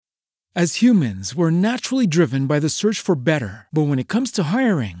As humans, we're naturally driven by the search for better. But when it comes to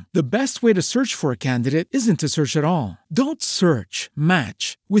hiring, the best way to search for a candidate isn't to search at all. Don't search,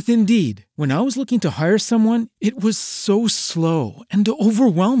 match with Indeed. When I was looking to hire someone, it was so slow and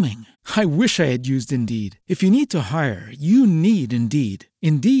overwhelming. I wish I had used Indeed. If you need to hire, you need Indeed.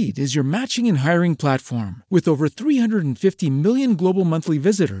 Indeed is your matching and hiring platform with over 350 million global monthly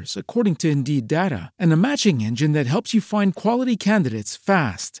visitors, according to Indeed data, and a matching engine that helps you find quality candidates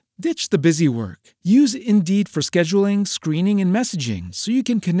fast. Ditch the busy work. Use Indeed for scheduling, screening, and messaging so you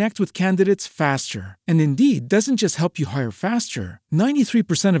can connect with candidates faster. And Indeed doesn't just help you hire faster.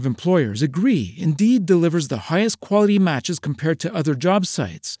 93% of employers agree Indeed delivers the highest quality matches compared to other job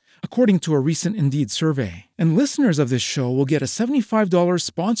sites, according to a recent Indeed survey. And listeners of this show will get a $75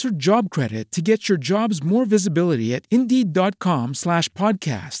 sponsored job credit to get your jobs more visibility at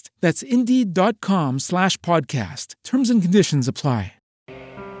Indeed.com/podcast. That's Indeed.com/podcast. Terms and conditions apply.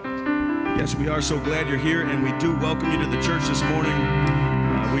 Yes, we are so glad you're here, and we do welcome you to the church this morning. You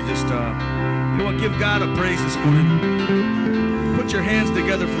know what? Give God a praise this morning. Put your hands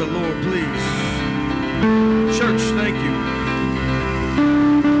together for the Lord, please. Church, thank you.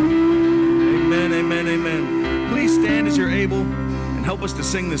 Amen, amen, amen. Please stand as you're able and help us to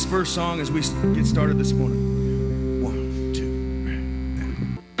sing this first song as we get started this morning.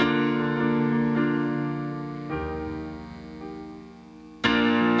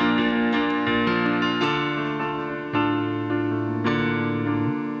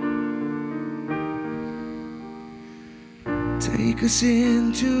 Take us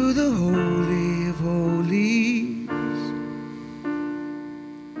into the Holy of Holies,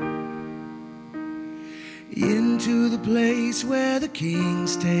 into the place where the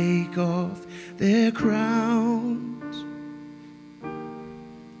kings take off their crowns.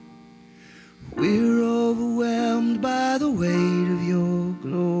 We're overwhelmed by the weight of your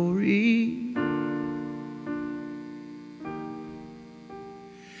glory.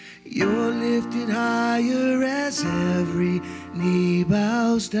 You're lifted higher as every knee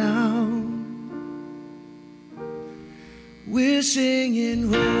bows down. We're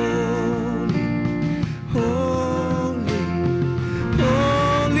singing holy, holy,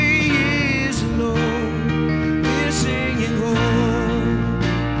 holy is the Lord. We're singing holy,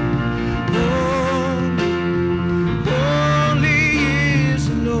 holy, holy is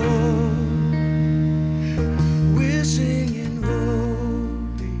the Lord. We're singing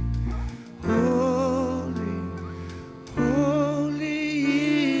holy, holy, holy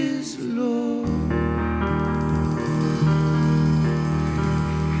is the Lord.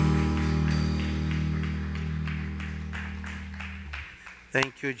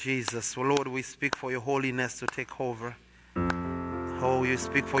 Thank you, Jesus. Well, Lord, we speak for your holiness to take over. Oh, you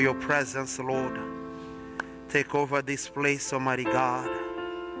speak for your presence, Lord. Take over this place, Almighty God.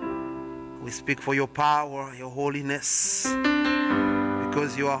 We speak for your power, your holiness,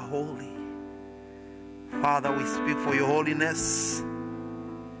 because you are holy. Father, we speak for your holiness.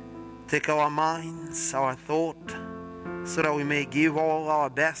 Take our minds, our thought, so that we may give all our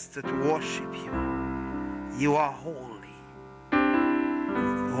best to worship you. You are holy.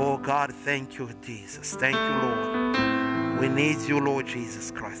 Oh God, thank you, Jesus. Thank you, Lord. We need you, Lord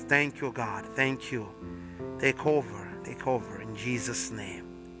Jesus Christ. Thank you, God. Thank you. Take over in Jesus' name.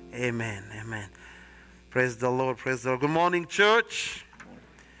 Amen. Amen. Praise the Lord. Praise the Lord. Good morning, church.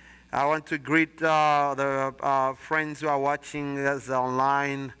 I want to greet the friends who are watching us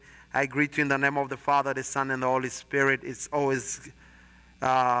online. I greet you in the name of the Father, the Son, and the Holy Spirit. It's always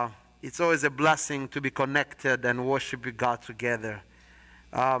a blessing to be connected and worship with God together.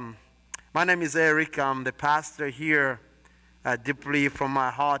 My name is Eric. I'm the pastor here. Deeply from my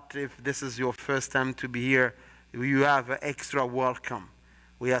heart, if this is your first time to be here, you have an extra welcome.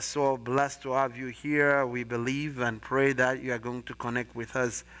 We are so blessed to have you here. We believe and pray that you are going to connect with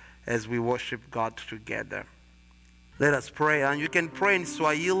us as we worship God together. Let us pray. And you can pray in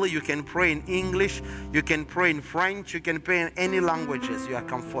Swahili, you can pray in English, you can pray in French, you can pray in any languages you are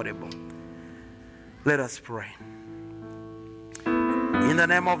comfortable. Let us pray. In the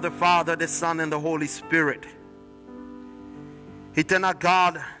name of the Father, the Son, and the Holy Spirit. Eternal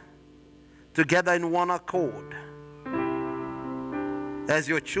God, together in one accord. As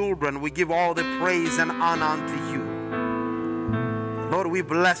your children, we give all the praise and honor unto you. Lord, we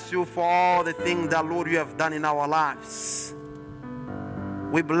bless you for all the things that, Lord, you have done in our lives.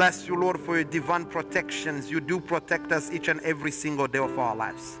 We bless you, Lord, for your divine protections. You do protect us each and every single day of our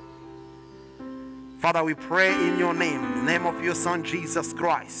lives. Father, we pray in your name, in the name of your Son, Jesus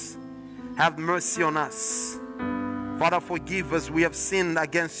Christ. Have mercy on us. Father, forgive us. We have sinned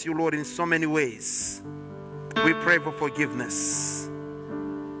against you, Lord, in so many ways. We pray for forgiveness.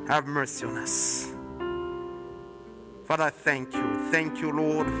 Have mercy on us. Father, thank you. Thank you,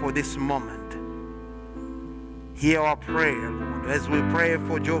 Lord, for this moment. Hear our prayer, Lord, as we pray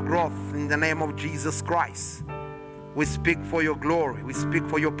for your growth in the name of Jesus Christ. We speak for your glory. We speak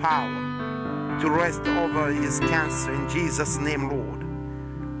for your power to rest over his cancer in Jesus' name, Lord.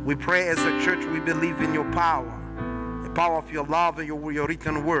 We pray as a church, we believe in your power, the power of your love and your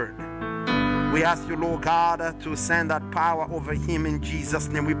written word. We ask you, Lord God, to send that power over him in Jesus'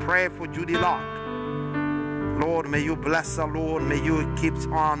 name. We pray for Judy Locke. Lord, may you bless her, Lord. May you keep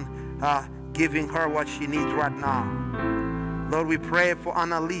on giving her what she needs right now. Lord, we pray for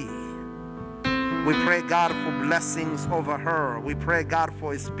Anna Lee. We pray, God, for blessings over her. We pray, God,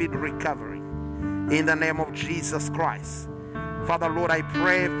 for a speedy recovery in the name of Jesus Christ. Father, Lord, I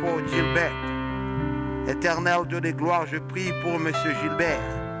pray for Gilbert. Éternel Dieu de gloire, je prie pour Monsieur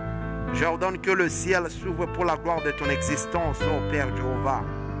Gilbert. J'ordonne que le ciel s'ouvre pour la gloire de ton existence, ô Père Jéhovah.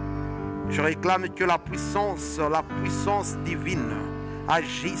 Je réclame que la puissance divine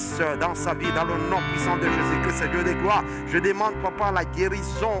agisse dans sa vie, dans le nom puissant de Jésus-Christ, Dieu de gloire. Je demande, Papa, la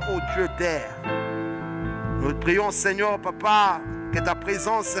guérison au Dieu terre. Nous prions, Seigneur, Papa, que ta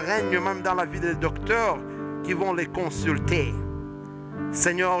présence règne même dans la vie des docteurs qui vont les consulter.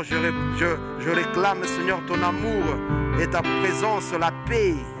 Seigneur, je réclame, Seigneur, ton amour et ta présence, la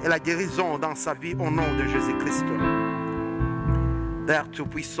paix et la guérison dans sa vie au nom de Jésus-Christ. Père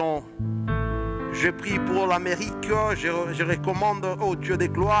Tout-Puissant, je prie pour l'Amérique, je recommande au Dieu de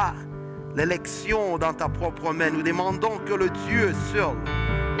gloire l'élection dans ta propre main. Nous demandons que le Dieu seul,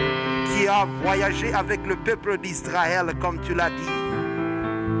 qui a voyagé avec le peuple d'Israël, comme tu l'as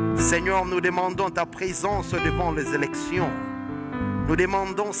dit, Seigneur, nous demandons ta présence devant les élections. Nous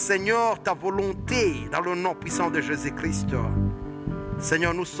demandons, Seigneur, ta volonté dans le nom puissant de Jésus-Christ.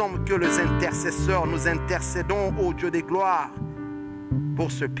 Seigneur, nous sommes que les intercesseurs. Nous intercédons au Dieu de gloire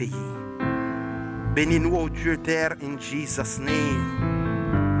pour ce pays. Bénis-nous, ô Dieu terre, in Jesus'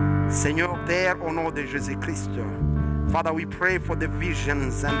 name. Seigneur Père, au nom de Jésus-Christ. Father, we pray for the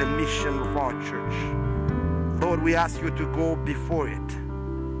visions and the mission of our church. Lord, we ask you to go before it.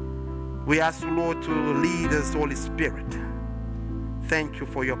 We ask you, Lord, to lead us, Holy Spirit. Thank you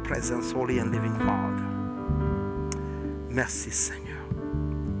for your presence, Holy and Living Father. Merci, Seigneur.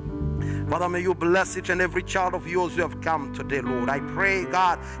 Father, may you bless each and every child of yours who have come today, Lord. I pray,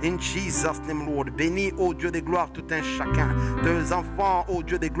 God, in Jesus' name, Lord. Bénis, ô Dieu de gloire, tout un chacun. Tes enfants, ô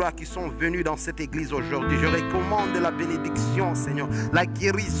Dieu de gloire, qui sont venus dans cette église aujourd'hui. Je recommande la bénédiction, Seigneur. La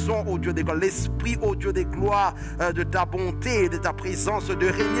guérison, ô Dieu de gloire. L'esprit, ô Dieu de gloire, de ta bonté, de ta présence, de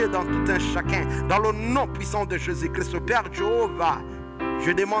régner dans tout un chacun. Dans le nom puissant de Jésus-Christ, Père Jéhovah,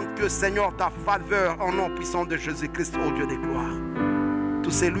 je demande que, Seigneur, ta faveur, au nom puissant de Jésus-Christ, ô Dieu de gloire.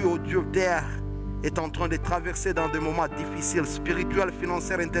 Tout celui, ô Dieu terre, est en train de traverser dans des moments difficiles, spirituels,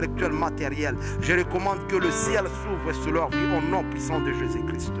 financiers, intellectuels, matériels. Je recommande que le ciel s'ouvre sur leur vie au nom puissant de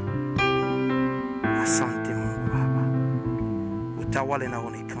Jésus-Christ. Asante Mungu Baba, utawale na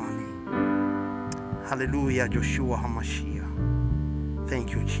onekane. Hallelujah, Joshua HaMashiach.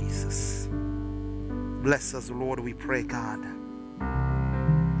 Thank you, Jesus. Bless us, Lord, we pray, God,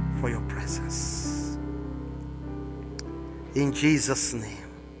 for your presence. In Jesus' name,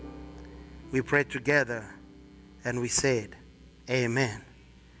 we pray together and we said, Amen.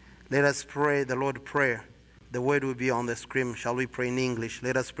 Let us pray the Lord's Prayer. The word will be on the screen. Shall we pray in English?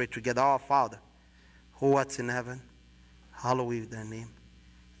 Let us pray together. Our Father, who art in heaven, hallowed be thy name.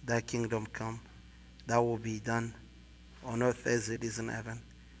 Thy kingdom come, thy will be done on earth as it is in heaven.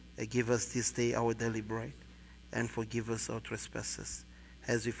 And give us this day our daily bread, and forgive us our trespasses,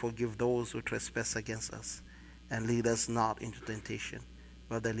 as we forgive those who trespass against us. And lead us not into temptation,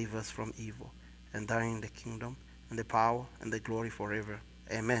 but deliver us from evil. And thine the kingdom, and the power, and the glory forever.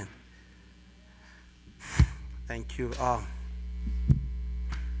 Amen. Thank you.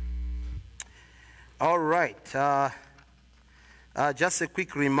 All right. Just a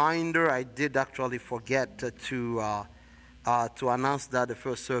quick reminder, I did actually forget to announce that the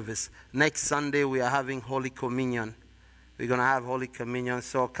first service. Next Sunday, we are having Holy Communion. We're going to have Holy Communion,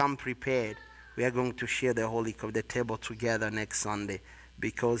 so come prepared. We are going to share the table together next Sunday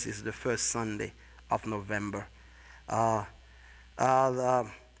because it's the first Sunday of November.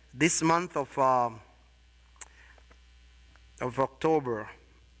 This month of October,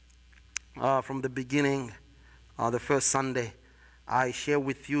 from the beginning, the first Sunday, I share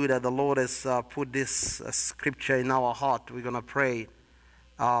with you that the Lord has put this scripture in our heart. We're going to pray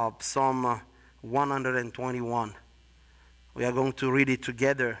Psalm 121. We are going to read it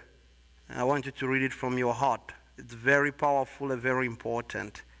together. I want you to read it from your heart. It's very powerful and very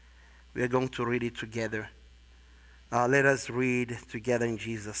important. We are going to read it together. Let us read together in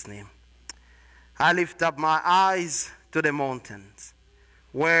Jesus' name. I lift up my eyes to the mountains.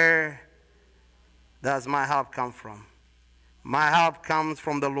 Where does my help come from? My help comes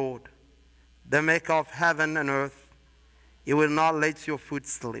from the Lord, the maker of heaven and earth. He will not let your foot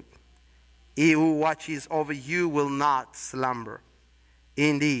slip. He who watches over you will not slumber.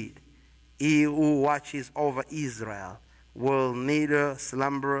 Indeed, he who watches over Israel will neither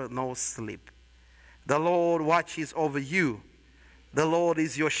slumber nor sleep. The Lord watches over you. The Lord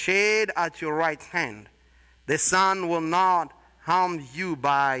is your shade at your right hand. The sun will not harm you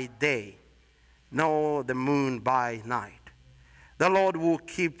by day, nor the moon by night. The Lord will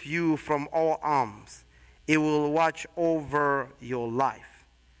keep you from all harms. He will watch over your life.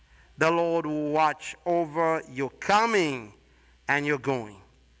 The Lord will watch over your coming and your going,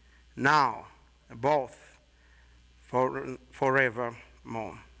 now, both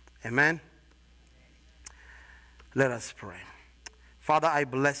forevermore. Amen. Let us pray. Father, I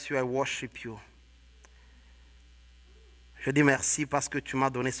bless you, I worship you. Je dis merci parce que tu m'as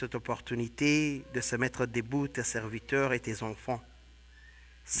donné cette opportunité de se mettre debout, tes serviteurs et tes enfants.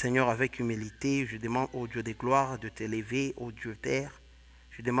 Seigneur, avec humilité, je demande au Dieu de gloire de t'élever, au Dieu terre.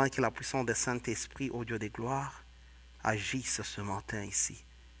 Je demande que la puissance du Saint-Esprit, au Dieu de gloire, agisse ce matin ici.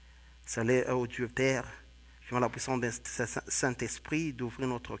 Seigneur, au Dieu terre, je demande la puissance du Saint-Esprit d'ouvrir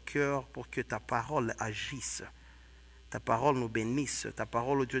notre cœur pour que ta parole agisse. Ta parole nous bénisse, ta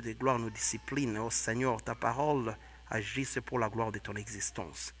parole, au Dieu de gloire, nous discipline. Oh Seigneur, ta parole agisse pour la gloire de ton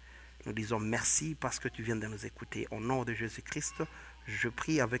existence. Nous disons merci parce que tu viens de nous écouter. Au nom de Jésus-Christ, je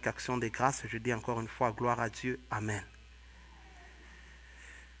prie avec action de grâce. Je dis encore une fois gloire à Dieu. Amen.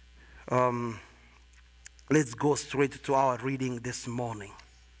 Let's go straight to our reading this morning.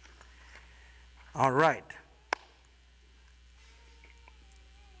 All right.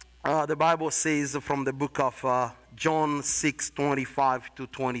 The Bible says from the book of John 6:25 to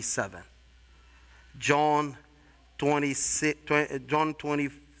 27.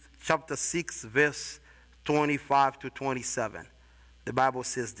 Chapter 6, verse 25 to 27. The Bible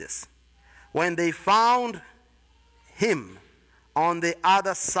says this. When they found him on the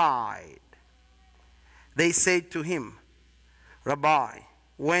other side, they said to him, Rabbi,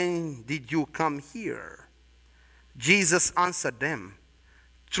 when did you come here? Jesus answered them,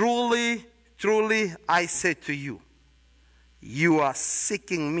 Truly, truly, I say to you, you are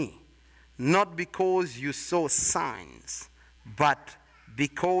seeking me, not because you saw signs, but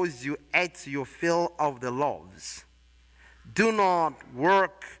because you ate your fill of the loaves. Do not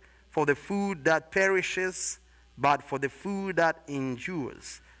work for the food that perishes, but for the food that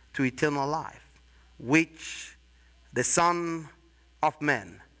endures to eternal life, which the Son of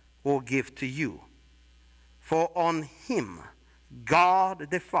Man will give to you. For on him God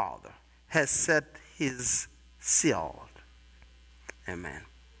the Father has set his seal. Amen.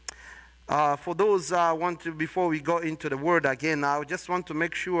 For those before we go into the word again, I just want to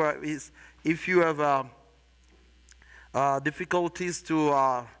make sure if you have difficulties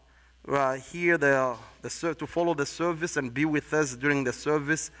to hear to follow the service and be with us during the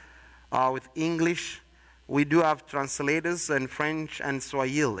service with English, we do have translators in French and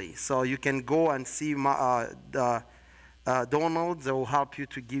Swahili, so you can go and see Donald. They will help you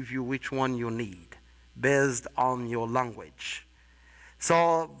to give you which one you need based on your language.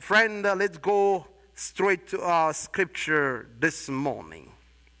 So, friend, let's go straight to our scripture this morning.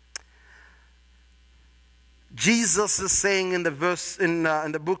 Jesus is saying in the verse in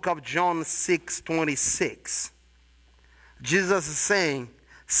the book of John 6:26. Jesus is saying,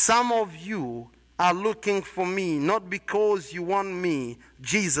 some of you are looking for me not because you want me,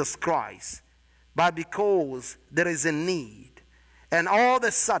 Jesus Christ, but because there is a need. And all of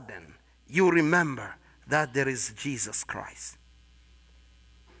a sudden, you remember that there is Jesus Christ.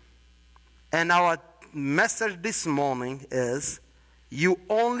 And our message this morning is, you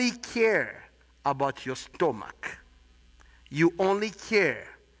only care about your stomach. You only care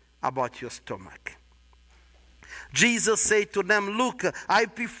about your stomach. Jesus said to them, look, I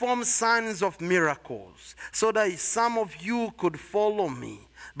perform signs of miracles so that some of you could follow me.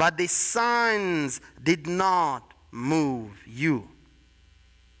 But the signs did not move you.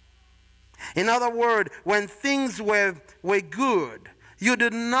 In other words, when things were good, you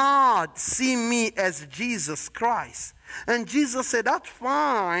did not see me as Jesus Christ. And Jesus said, that's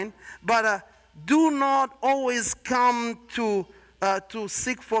fine, but do not always come to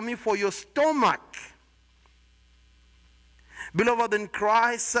seek for me for your stomach. Beloved in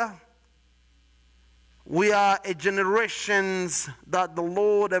Christ, we are a generation that the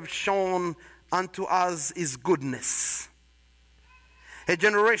Lord have shown unto us his goodness. A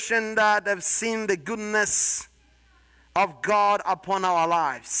generation that have seen the goodness of God upon our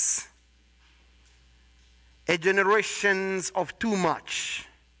lives. A generation of too much.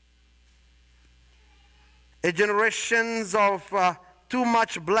 A generation of too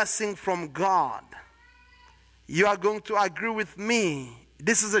much blessing from God. You are going to agree with me.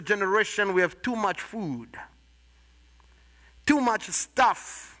 This is a generation we have too much food. Too much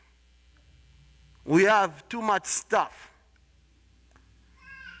stuff. We have too much stuff.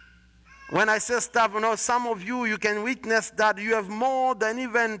 When I say stuff, some of you can witness that you have more than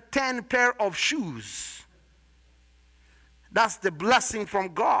even 10 pair of shoes. That's the blessing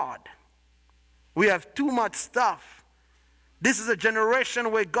from God. We have too much stuff. This is a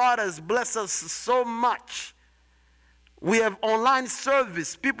generation where God has blessed us so much. We have online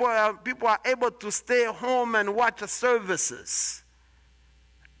service. People are able to stay home and watch the services.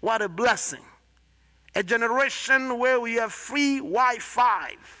 What a blessing. A generation where we have free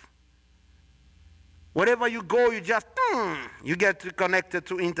Wi-Fi. Wherever you go, you just, you get connected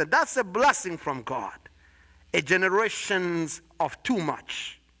to internet. That's a blessing from God. A generation of too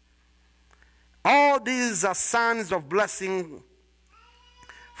much. All these are signs of blessing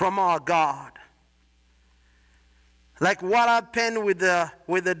from our God. Like what happened with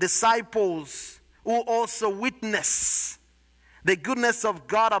the disciples who also witnessed the goodness of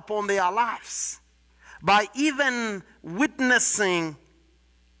God upon their lives. By even witnessing,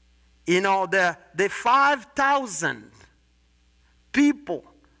 the 5,000 people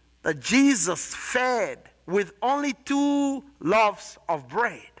that Jesus fed with only 2 loaves of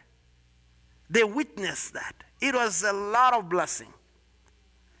bread. They witnessed that. It was a lot of blessing.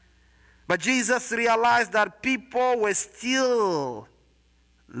 But Jesus realized that people were still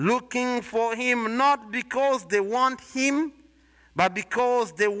looking for him, not because they want him, but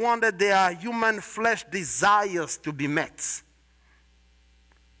because they wanted their human flesh desires to be met.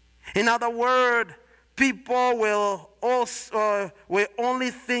 In other words, people were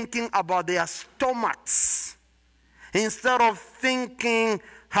only thinking about their stomachs instead of thinking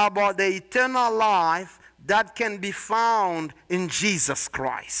about the eternal life that can be found in Jesus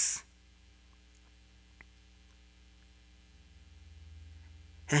Christ.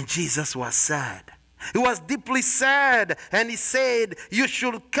 And Jesus was sad. He was deeply sad, and he said, "You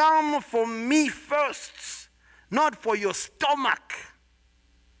should come for me first, not for your stomach.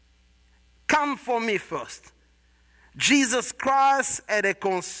 Come for me first." Jesus Christ had a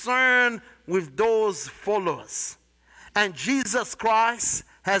concern with those followers. And Jesus Christ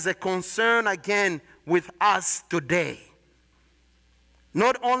has a concern again with us today.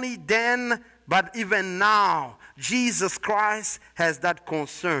 Not only then, but even now, Jesus Christ has that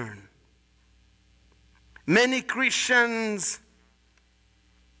concern. Many Christians,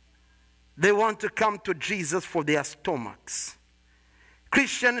 they want to come to Jesus for their stomachs.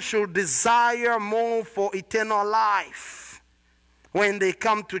 Christians should desire more for eternal life. When they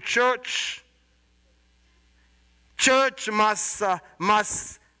come to church, church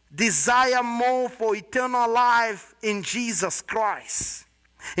must desire more for eternal life in Jesus Christ.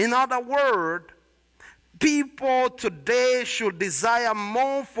 In other words, people today should desire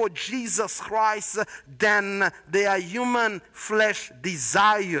more for Jesus Christ than their human flesh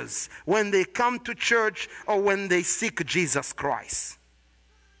desires when they come to church or when they seek Jesus Christ.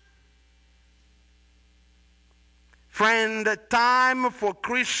 Friend, time for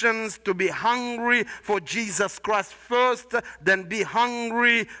Christians to be hungry for Jesus Christ first, then be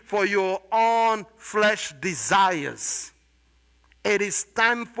hungry for your own flesh desires. It is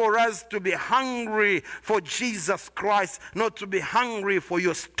time for us to be hungry for Jesus Christ, not to be hungry for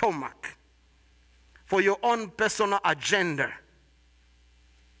your stomach, for your own personal agenda.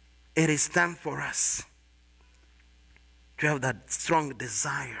 It is time for us to have that strong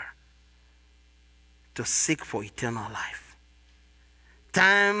desire to seek for eternal life.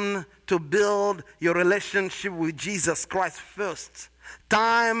 Time to build your relationship with Jesus Christ first.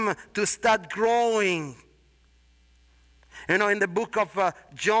 Time to start growing. In the book of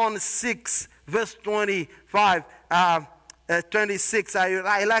John 6, verse 26,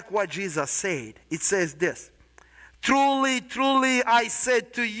 I like what Jesus said. It says this: "Truly, truly, I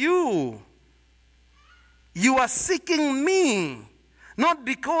said to you, you are seeking me, not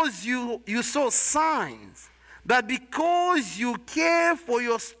because you saw signs, but because you care for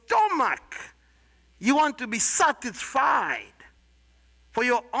your stomach. You want to be satisfied for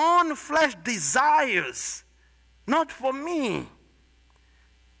your own flesh desires, not for me."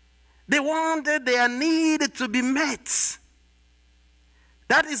 They wanted their need to be met.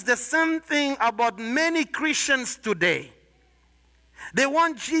 That is the same thing about many Christians today. They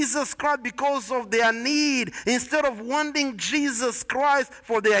want Jesus Christ because of their need instead of wanting Jesus Christ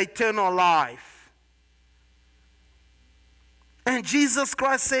for their eternal life. And Jesus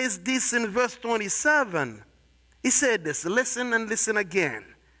Christ says this in verse 27. He said this, listen and listen again.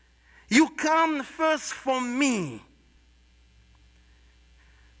 You come first for me.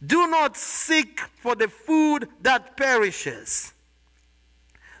 Do not seek for the food that perishes,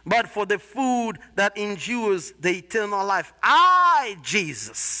 but for the food that endures the eternal life. I,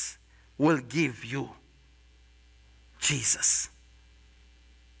 Jesus, will give you. Jesus.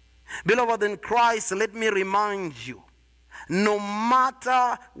 Beloved in Christ, let me remind you, no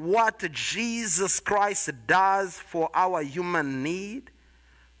matter what Jesus Christ does for our human need,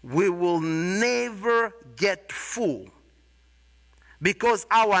 we will never get full, because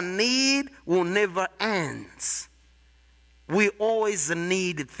our need will never end. We always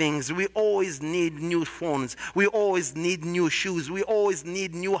need things. We always need new phones. We always need new shoes. We always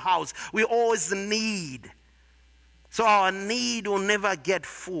need new house. We always need. So our need will never get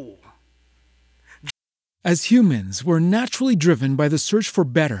full. As humans, we're naturally driven by the search for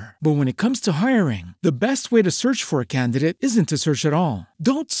better. But when it comes to hiring, the best way to search for a candidate isn't to search at all.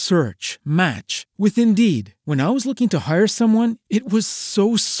 Don't search, match with Indeed. When I was looking to hire someone, it was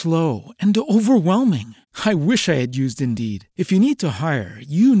so slow and overwhelming. I wish I had used Indeed. If you need to hire,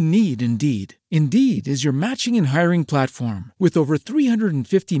 you need Indeed. Indeed is your matching and hiring platform with over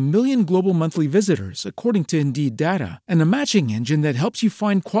 350 million global monthly visitors, according to Indeed data, and a matching engine that helps you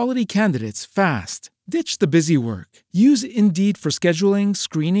find quality candidates fast. Ditch the busy work. Use Indeed for scheduling,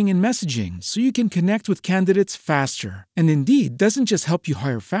 screening, and messaging so you can connect with candidates faster. And Indeed doesn't just help you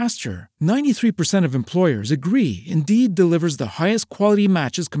hire faster. 93% of employers agree Indeed delivers the highest quality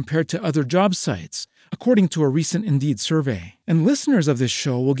matches compared to other job sites, according to a recent Indeed survey. And listeners of this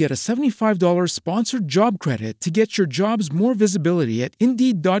show will get a $75 sponsored job credit to get your jobs more visibility at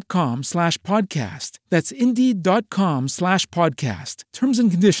Indeed.com/podcast. That's Indeed.com/podcast. Terms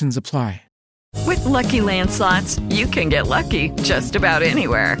and conditions apply. With Lucky Land Slots, you can get lucky just about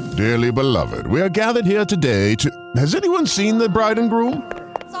anywhere. Dearly beloved, we are gathered here today to... Has anyone seen the bride and groom?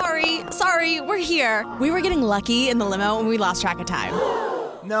 Sorry, we're here. We were getting lucky in the limo and we lost track of time.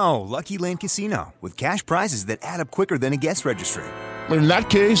 No, Lucky Land Casino, with cash prizes that add up quicker than a guest registry. In that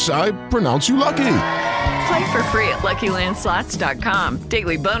case, I pronounce you lucky. Play for free at LuckyLandSlots.com.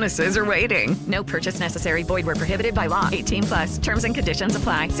 Daily bonuses are waiting. No purchase necessary. Void where prohibited by law. 18+. Terms and conditions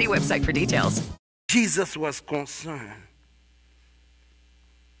apply. See website for details. Jesus was concerned.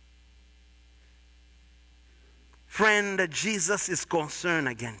 Friend, Jesus is concerned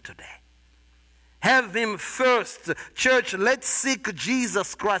again today. Have him first. Church, let's seek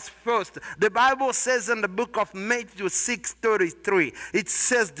Jesus Christ first. The Bible says in the book of Matthew 6:33, it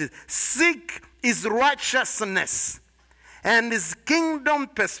says this: seek his righteousness and his kingdom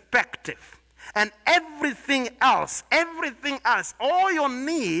perspective, and everything else, all your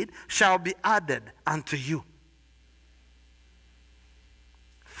need shall be added unto you.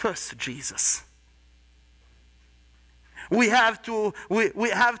 First, Jesus. We have to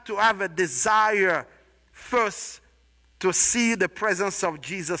have a desire first to see the presence of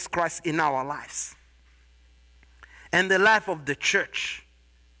Jesus Christ in our lives and the life of the church,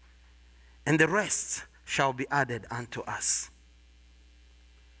 and the rest shall be added unto us.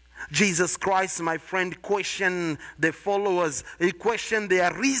 Jesus Christ, my friend, questioned the followers. He questioned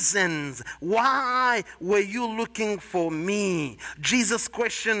their reasons. Why were you looking for me? Jesus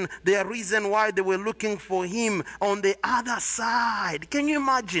questioned their reason why they were looking for him on the other side. Can you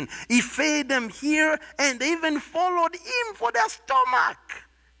imagine? He fed them here and they even followed him for their stomach.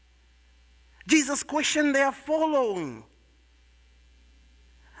 Jesus questioned their following.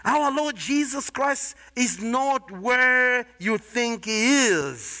 Our Lord Jesus Christ is not where you think he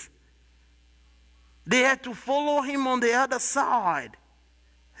is. They had to follow him on the other side.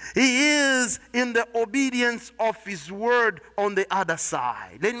 He is in the obedience of his word on the other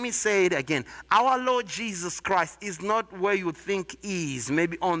side. Let me say it again. Our Lord Jesus Christ is not where you think he is,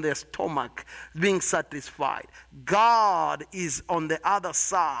 maybe on their stomach, being satisfied. God is on the other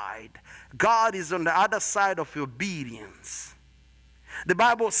side. God is on the other side of obedience. The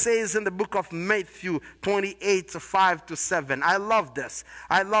Bible says in the book of Matthew 28:5-7. I love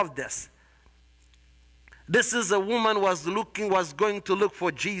this. This is a woman was going to look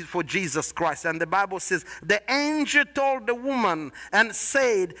for Jesus Christ. And the Bible says, the angel told the woman and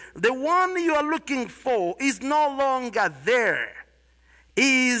said, the one you are looking for is no longer there.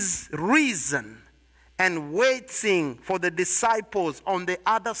 He is risen and waiting for the disciples on the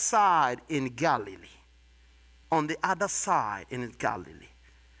other side in Galilee. On the other side in Galilee.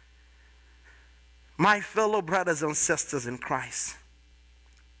 My fellow brothers and sisters in Christ.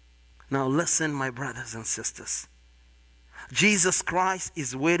 Now listen, my brothers and sisters. Jesus Christ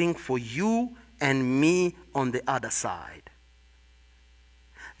is waiting for you and me on the other side.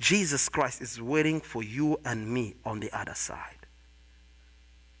 Jesus Christ is waiting for you and me on the other side.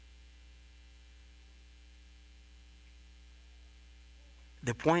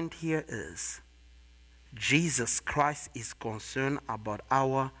 The point here is Jesus Christ is concerned about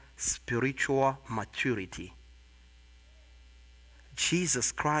our spiritual maturity.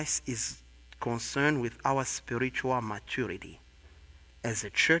 Jesus Christ is concerned with our spiritual maturity as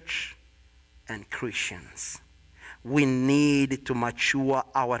a church and Christians. We need to mature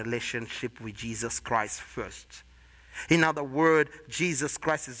our relationship with Jesus Christ first. In other words, Jesus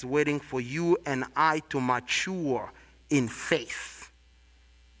Christ is waiting for you and I to mature in faith.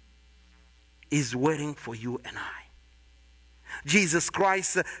 He's waiting for you and I. Jesus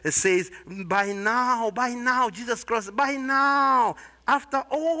Christ says, by now, Jesus Christ, by now, after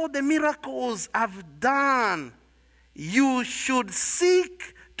all the miracles I've done, you should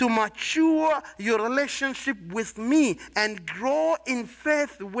seek to mature your relationship with me and grow in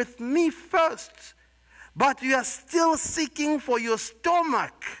faith with me first. But you are still seeking for your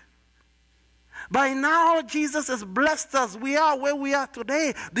stomach. By now, Jesus has blessed us. We are where we are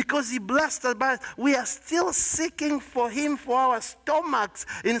today because he blessed us. But we are still seeking for him for our stomachs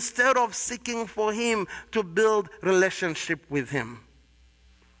instead of seeking for him to build relationship with him.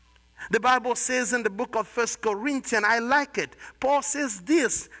 The Bible says in the book of 1 Corinthians, I like it. Paul says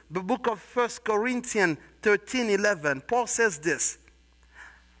this, the book of 1 Corinthians 13:11. Paul says this.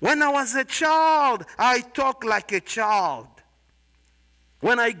 When I was a child, I talked like a child.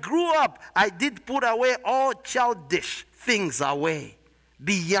 When I grew up, I did put away all childish things away.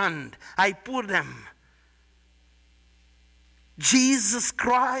 Beyond, I put them. Jesus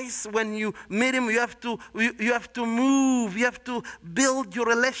Christ, when you meet him, you have to move. You have to build your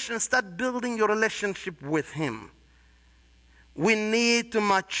relation, start building your relationship with him. We need to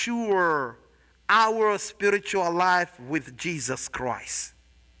mature our spiritual life with Jesus Christ.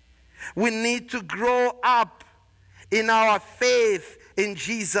 We need to grow up in our faith in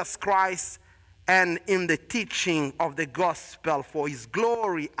Jesus Christ and in the teaching of the gospel for his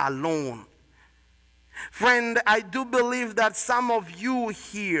glory alone. Friend, I do believe that some of you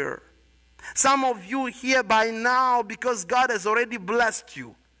here by now, because God has already blessed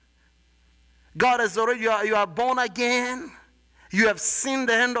you. God has already, you are born again. You have seen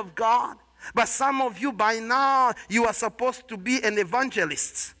the hand of God. But some of you by now, you are supposed to be an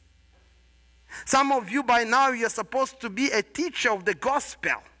evangelist. Some of you by now, you are supposed to be a teacher of the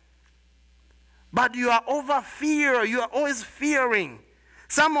gospel. But you are over fear. You are always fearing.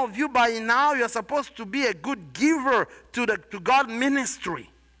 Some of you by now, you are supposed to be a good giver to God ministry.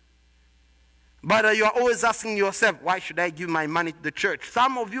 But you are always asking yourself, why should I give my money to the church?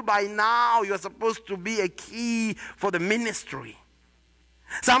 Some of you by now, you are supposed to be a key for the ministry.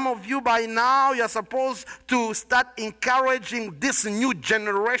 Some of you by now, you are supposed to start encouraging this new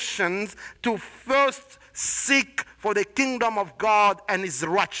generations to first seek for the kingdom of God and his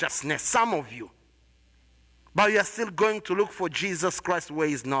righteousness. Some of you. But you are still going to look for Jesus Christ where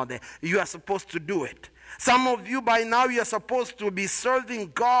he's not there. You are supposed to do it. Some of you by now, you are supposed to be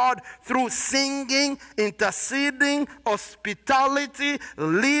serving God through singing, interceding, hospitality,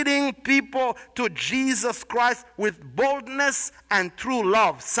 leading people to Jesus Christ with boldness and true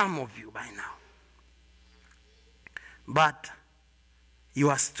love. Some of you by now. But you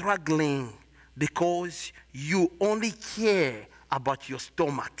are struggling because you only care about your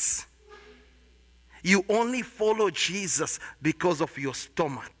stomachs. You only follow Jesus because of your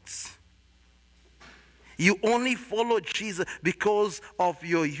stomachs. You only follow Jesus because of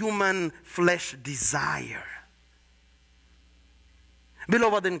your human flesh desire.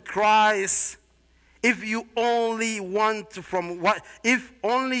 Beloved in Christ, if only what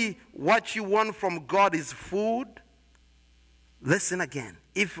you want from God is food, listen again.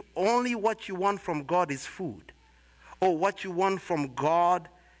 If only what you want from God is food, or what you want from God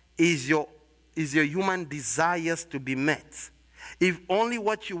is your human desires to be met, if only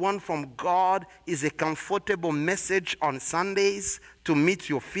what you want from God is a comfortable message on Sundays to meet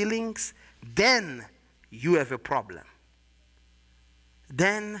your feelings, then you have a problem.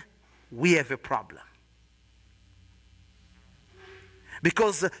 Then we have a problem.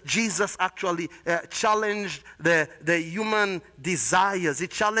 Because Jesus actually challenged the human desires. He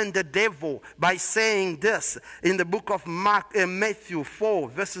challenged the devil by saying this in the book of Matthew 4,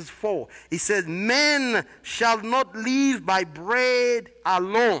 verses 4. He said, men shall not live by bread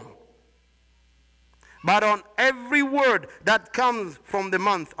alone, but on every word that comes from the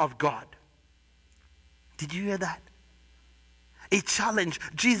mouth of God. Did you hear that?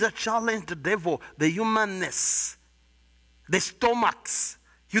 Jesus challenged the devil, the humanness, the stomachs,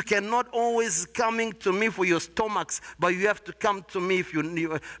 You cannot always coming to me for your stomachs, but you have to come to me if you need,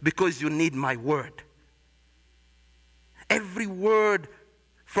 because you need my word. Every word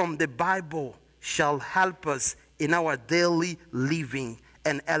from the Bible shall help us in our daily living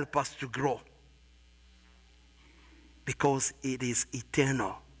and help us to grow, because it is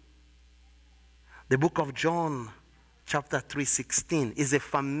eternal. The book of John, chapter 3:16, is a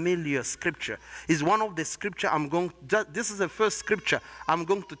familiar scripture. It's one of the scripture this is the first scripture I'm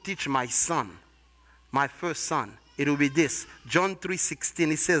going to teach my son, my first son. It will be this. John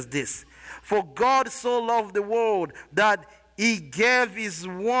 3:16, it says this: "For God so loved the world that he gave his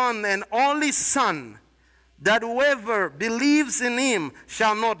one and only Son, that whoever believes in him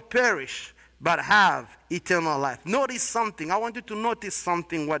shall not perish, but have eternal life." Notice something. I want you to notice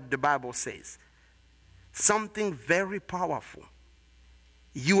something what the Bible says. Something very powerful.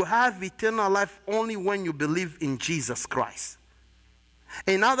 You have eternal life only when you believe in Jesus Christ.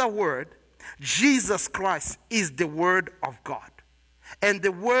 In other words, Jesus Christ is the Word of God. And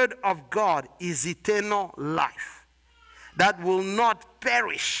the Word of God is eternal life that will not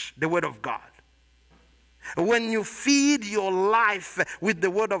perish, the Word of God. When you feed your life with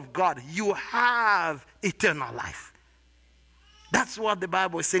the Word of God, you have eternal life. That's what the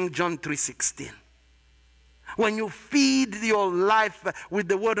Bible is saying, John 3:16. When you feed your life with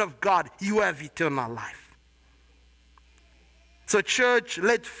the Word of God, you have eternal life. So church,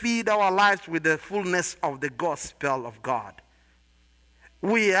 let's feed our lives with the fullness of the gospel of God.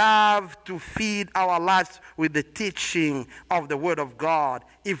 We have to feed our lives with the teaching of the Word of God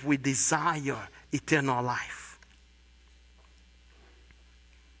if we desire eternal life.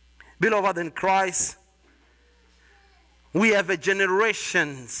 Beloved in Christ, we have a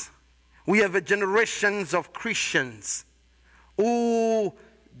generations of Christians who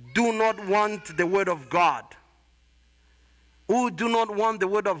do not want the Word of God. Who do not want the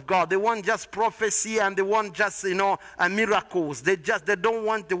Word of God. They want just prophecy and they want just, miracles. They don't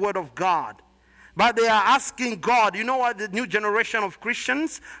want the Word of God. But they are asking God. You know what the new generation of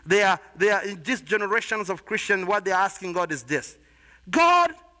Christians, they are in this generations of Christians, what they are asking God is this: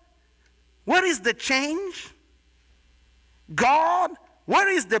 God, where is the change? God, where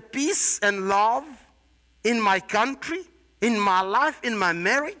is the peace and love in my country, in my life, in my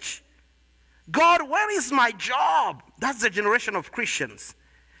marriage? God, where is my job? That's the generation of Christians.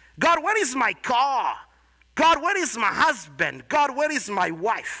 God, where is my car? God, where is my husband? God, where is my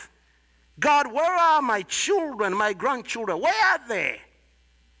wife? God, where are my children, my grandchildren? Where are they?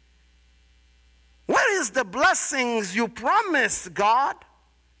 Where is the blessings you promised, God?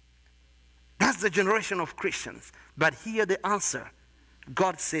 That's the generation of Christians. But here the answer.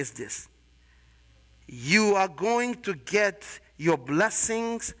 God says this: you are going to get your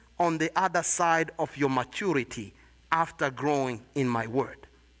blessings on the other side of your maturity after growing in my word.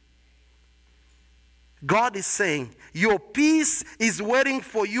 God is saying your peace is waiting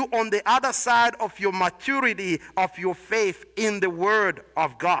for you on the other side of your maturity of your faith in the word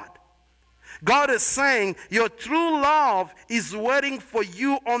of God. God is saying your true love is waiting for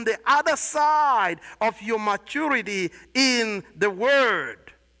you on the other side of your maturity in the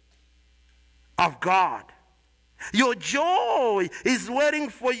word of God. Your joy is waiting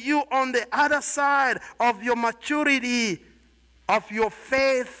for you on the other side of your maturity of your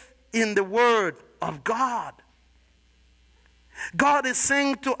faith in the word of God. God is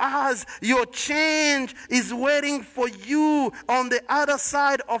saying to us, your change is waiting for you on the other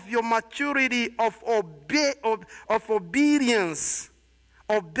side of your maturity of obedience,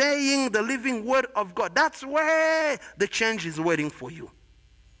 obeying the living word of God. That's where the change is waiting for you.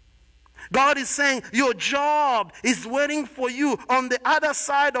 God is saying your job is waiting for you on the other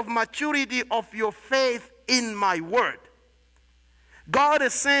side of maturity of your faith in my word. God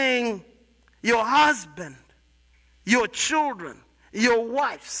is saying your husband, your children, your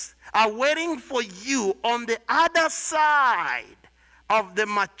wives are waiting for you on the other side of the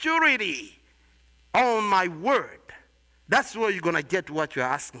maturity on my word. That's where you're going to get what you're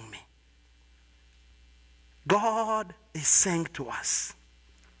asking me. God is saying to us,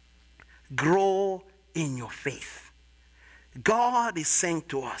 grow in your faith. God is saying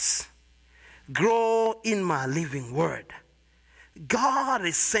to us, grow in my living word. God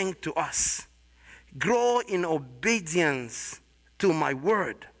is saying to us, grow in obedience to my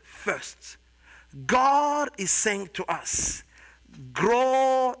word first. God is saying to us,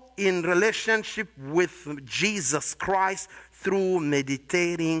 grow in relationship with Jesus Christ through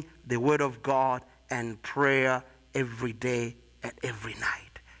meditating the word of God and prayer every day and every night.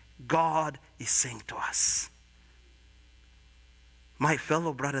 God is saying to us, my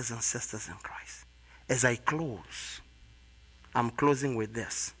fellow brothers and sisters in Christ, as I close, I'm closing with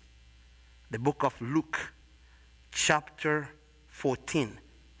this. The book of Luke, chapter 14,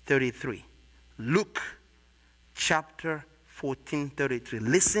 33. Luke, chapter 14, 33.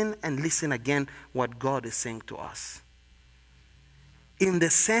 Listen and listen again what God is saying to us. In the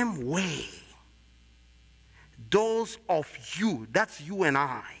same way, those of you, that's you and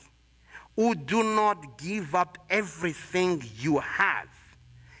I, who do not give up everything you have,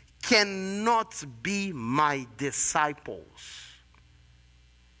 cannot be my disciples.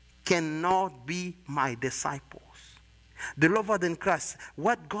 Cannot be my disciples. Beloved in Christ,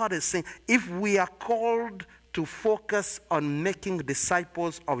 what God is saying, if we are called to focus on making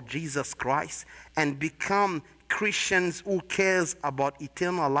disciples of Jesus Christ and become Christians who cares about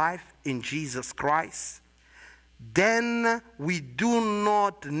eternal life in Jesus Christ, then we do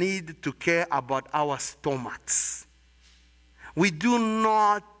not need to care about our stomachs. We do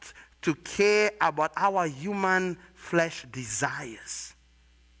not to care about our human flesh desires.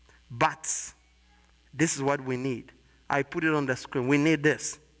 But this is what we need. I put it on the screen. We need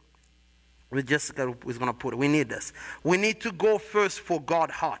this. Jessica is going to put it. We need this. We need to go first for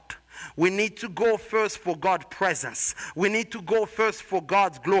God's heart. We need to go first for God's presence. We need to go first for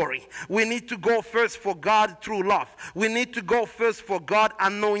God's glory. We need to go first for God's true love. We need to go first for God's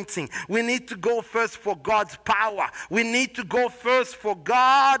anointing. We need to go first for God's power. We need to go first for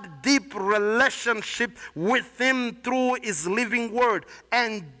God's deep relationship with Him through His living word.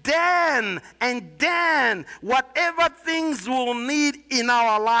 And then, whatever things we'll need in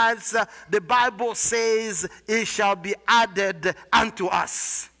our lives, the Bible says it shall be added unto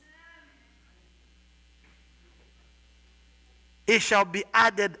us. It shall be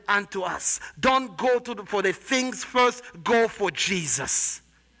added unto us. Don't go for the things first. Go for Jesus.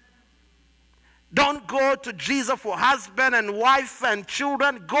 Don't go to Jesus for husband and wife and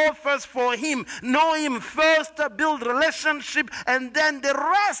children. Go first for Him. Know Him first. Build relationship. And then the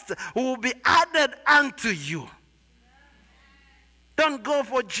rest will be added unto you. Don't go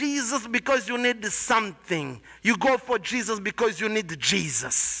for Jesus because you need something. You go for Jesus because you need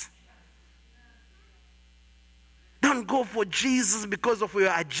Jesus. Don't go for Jesus because of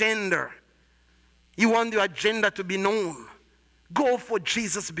your agenda. You want your agenda to be known. Go for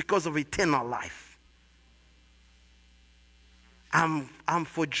Jesus because of eternal life. I'm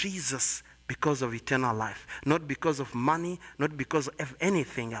for Jesus because of eternal life. Not because of money, not because of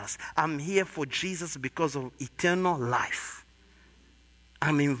anything else. I'm here for Jesus because of eternal life.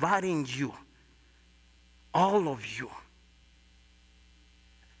 I'm inviting you, all of you,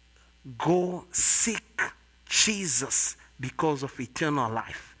 go seek Jesus because of eternal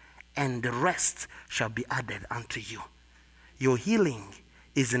life, and the rest shall be added unto you. Your healing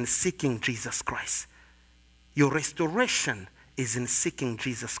is in seeking Jesus Christ. Your restoration is in seeking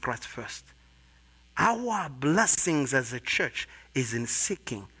Jesus Christ first. Our blessings as a church is in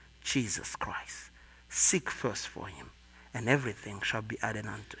seeking Jesus Christ. Seek first for Him, and everything shall be added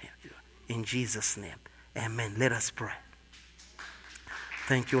unto you. In Jesus' name, amen. Let us pray.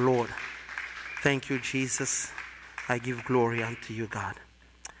 Thank you, Lord. Thank you, Jesus. I give glory unto you, God.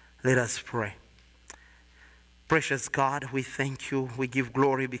 Let us pray. Precious God, we thank you. We give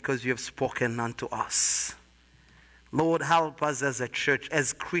glory because you have spoken unto us. Lord, help us as a church,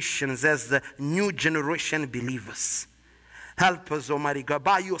 as Christians, as the new generation believers. Help us, Almighty God,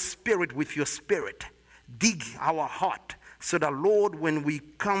 by your Spirit, with your Spirit. Dig our heart so that, Lord, when we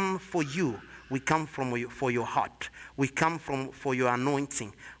come for you, we come for your heart. We come for your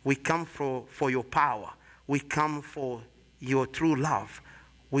anointing. We come for your power. We come for your true love.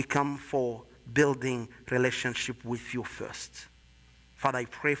 We come for building relationship with you first. Father, I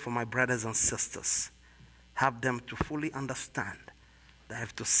pray for my brothers and sisters. Help them to fully understand that I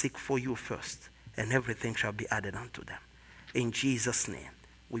have to seek for you first, and everything shall be added unto them. In Jesus' name,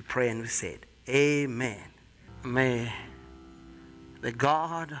 we pray and we said, amen. May the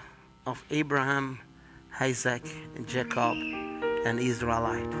God of Abraham, Isaac, and Jacob, and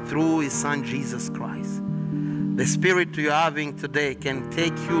Israelite, through His Son Jesus Christ, the Spirit you're having today can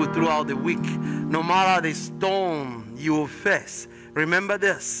take you throughout the week, no matter the storm you will face. Remember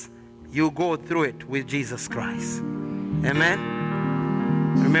this, you go through it with Jesus Christ. Amen?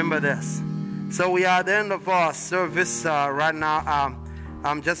 Remember this. So we are at the end of our service right now.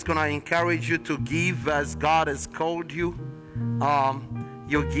 I'm just going to encourage you to give as God has called you.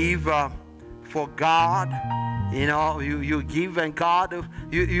 You give for God. You know, you give, and God,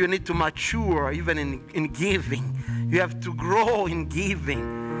 you need to mature even in giving. You have to grow in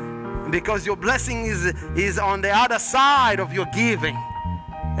giving, because your blessing is on the other side of your giving.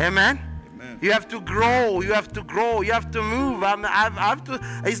 Amen? You have to grow. You have to grow. You have to move. I have to.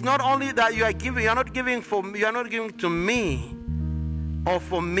 It's not only that you are giving. You are not giving to me. or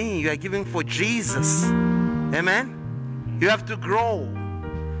for me. You are giving for Jesus. Amen. You have to grow.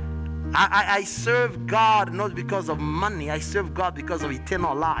 I serve God not because of money. I serve God because of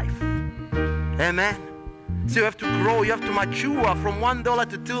eternal life. Amen. So you have to grow. You have to mature from $1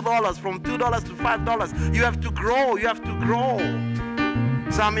 to $2, from $2 to $5. You have to grow. You have to grow.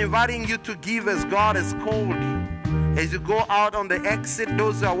 So I'm inviting you to give as God has called you. As you go out on the exit,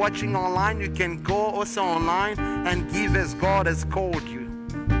 those who are watching online, you can go also online and give as God has called you.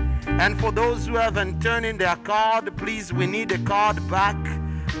 And for those who haven't turned in their card, please, we need a card back.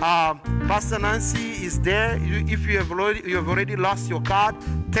 Pastor Nancy is there. If you have already lost your card,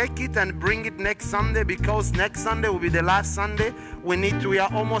 take it and bring it next Sunday, because next Sunday will be the last Sunday. We are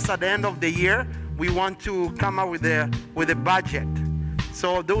almost at the end of the year. We want to come up with a budget.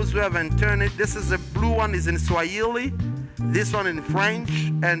 So those who haven't turned it, this is the blue one is in Swahili, this one in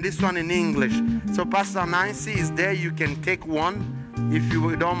French, and this one in English. So Pastor Nancy is there. You can take one if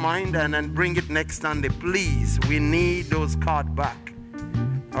you don't mind, and then bring it next Sunday. Please, we need those cards back.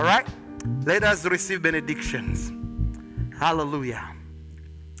 All right? Let us receive benedictions. Hallelujah.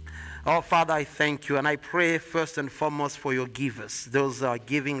 Oh, Father, I thank you, and I pray first and foremost for your givers. Those who are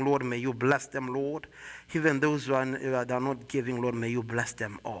giving, Lord, may you bless them, Lord. Even those who are not giving, Lord, may you bless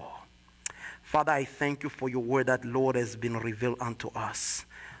them all. Father, I thank you for your word that, Lord, has been revealed unto us.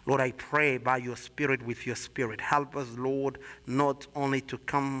 Lord, I pray by your Spirit, with your Spirit, help us, Lord, not only to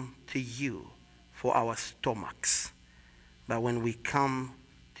come to you for our stomachs, but when we come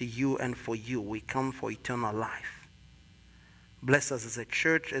to you and for you, we come for eternal life. Bless us as a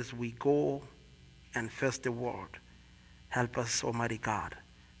church as we go and face the world. Help us, Almighty God,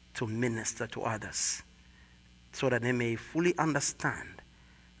 to minister to others so that they may fully understand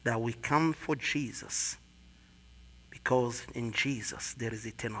that we come for Jesus, because in Jesus there is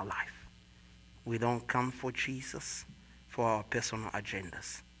eternal life. We don't come for Jesus for our personal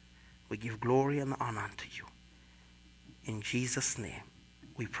agendas. We give glory and honor unto you. In Jesus' name,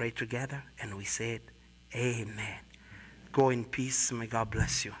 we pray together and we said, amen. Go in peace. May God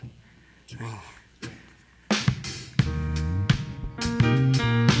bless you.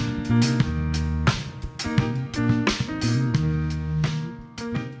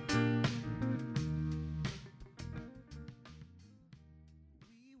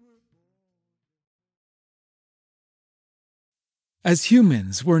 As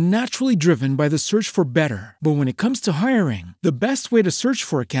humans, we're naturally driven by the search for better. But when it comes to hiring, the best way to search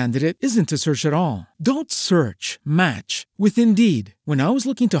for a candidate isn't to search at all. Don't search, match with Indeed. When I was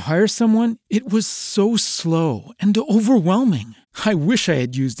looking to hire someone, it was so slow and overwhelming. I wish I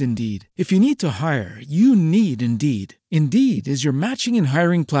had used Indeed. If you need to hire, you need Indeed. Indeed is your matching and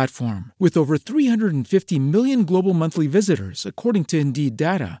hiring platform with over 350 million global monthly visitors, according to Indeed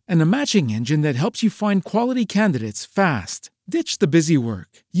data, and a matching engine that helps you find quality candidates fast. Ditch the busy work.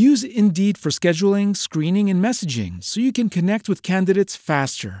 Use Indeed for scheduling, screening, and messaging so you can connect with candidates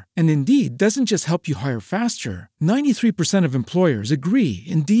faster. And Indeed doesn't just help you hire faster. 93% of employers agree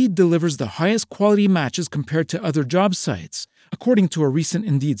Indeed delivers the highest quality matches compared to other job sites, according to a recent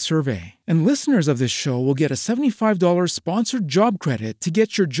Indeed survey. And listeners of this show will get a $75 sponsored job credit to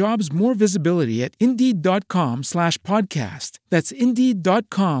get your jobs more visibility at Indeed.com/podcast. That's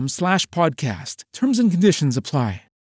Indeed.com/podcast. Terms and conditions apply.